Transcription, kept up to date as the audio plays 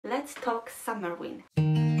Let's talk Summerween.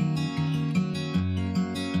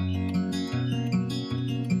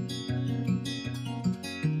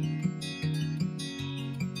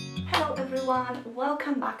 Hello everyone,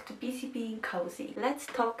 welcome back to Busy Being Cozy. Let's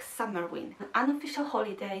talk Summerween, an unofficial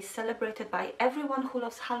holiday celebrated by everyone who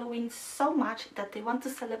loves Halloween so much that they want to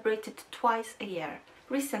celebrate it twice a year.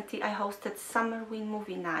 Recently I hosted Summerween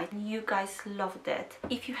movie night and you guys loved it.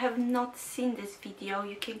 If you have not seen this video,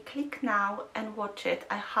 you can click now and watch it.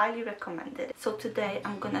 I highly recommend it. So today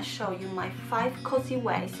I'm gonna show you my 5 cozy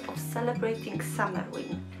ways of celebrating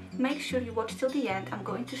Summerween. Make sure you watch till the end. I'm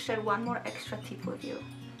going to share one more extra tip with you.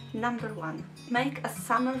 Number 1. Make a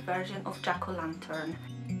summer version of jack-o'-lantern.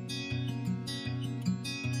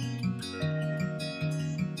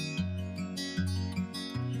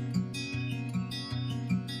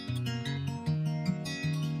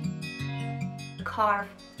 Carve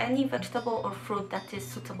any vegetable or fruit that is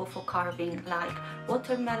suitable for carving, like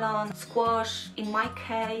watermelon, squash. In my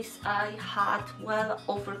case, I had well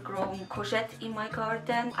overgrown courgette in my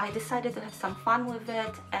garden. I decided to have some fun with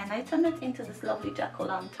it and I turned it into this lovely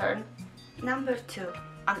jack-o'-lantern. Number 2.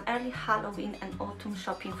 An early Halloween and autumn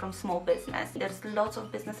shopping from small business. There's lots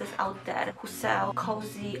of businesses out there who sell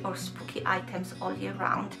cozy or spooky items all year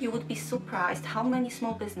round. You would be surprised how many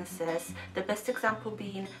small businesses, the best example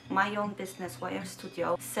being my own business, Wire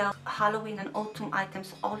Studio, sell Halloween and autumn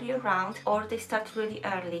items all year round, or they start really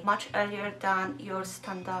early, much earlier than your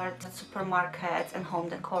standard supermarkets and home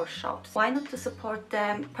decor shops. Why not to support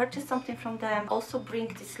them, purchase something from them, also bring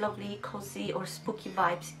these lovely cozy or spooky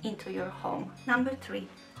vibes into your home. Number 3.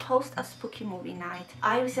 Host a spooky movie night.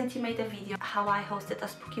 I recently made a video how I hosted a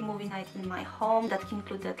spooky movie night in my home that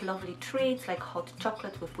included lovely treats like hot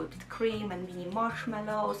chocolate with whipped cream and mini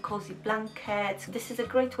marshmallows, cozy blankets. This is a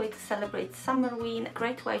great way to celebrate Summerween, a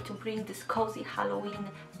great way to bring this cozy Halloween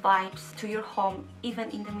vibes to your home even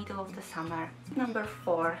in the middle of the summer. Number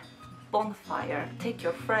 4. Bonfire. Take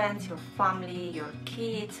your friends, your family, your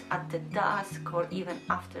kids at the dusk or even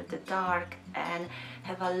after the dark and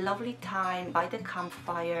have a lovely time by the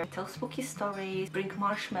campfire. Tell spooky stories, bring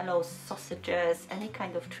marshmallows, sausages, any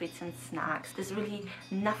kind of treats and snacks. There's really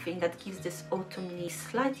nothing that gives this autumny,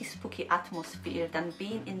 slightly spooky atmosphere than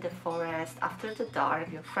being in the forest after the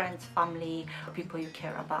dark, your friends, family, people you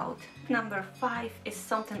care about. Number 5 is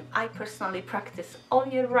something I personally practice all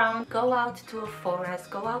year round. Go out to a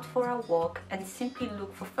forest, go out for a walk and simply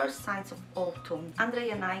look for first signs of autumn. Andre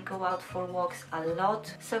and I go out for walks a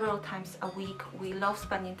lot, several times a week. We love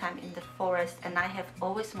spending time in the forest and I have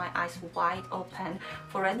always my eyes wide open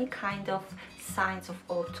for any kind of signs of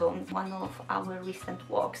autumn. One of our recent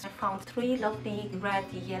walks, I found 3 lovely red,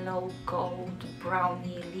 yellow, gold,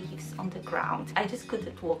 brownie leaves on the ground. I just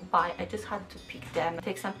couldn't walk by, I just had to pick them,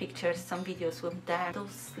 take some pictures, some videos with them.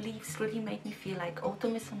 Those leaves really made me feel like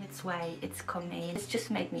autumn is on its way, it's coming. It's just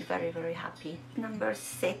made me very, very happy. Number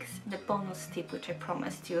 6, the bonus tip which I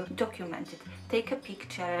promised you, document it. Take a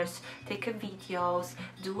pictures, take a videos,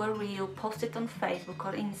 do a reel, post it on Facebook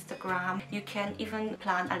or Instagram. You can even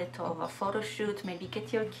plan a little of a photo shoot, maybe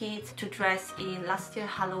get your kids to dress in last year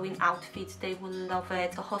Halloween outfits, they will love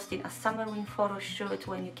it. So hosting a Summerween photo shoot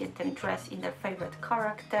when you get them dressed in their favorite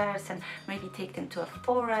characters and maybe take them to a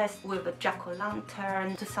forest with a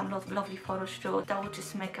jack-o'-lantern, to some lovely photo shoot. That would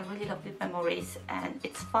just make a really lovely memories and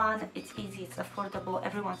it's fun, it's easy, it's affordable.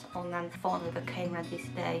 Everyone's on a phone with a camera these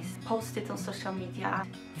days. Post it on social media.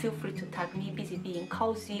 Feel free to tag me, Busy Being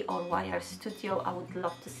Cozy or Wire Studio. I would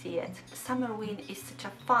love to see it. Summerween is such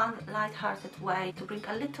a fun, light-hearted way to bring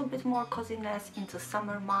a little bit more coziness into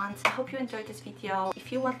summer months. I hope you enjoyed this video.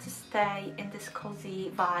 If you want to stay in this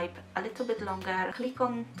cozy vibe a little bit longer, click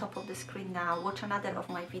on top of the screen now, watch another of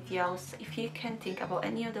my videos. If you can think about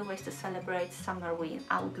any other ways to celebrate Summerween,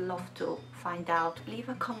 I would love to find out. Leave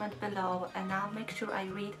a comment below and I'll make sure I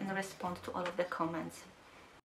read and respond to all of the comments.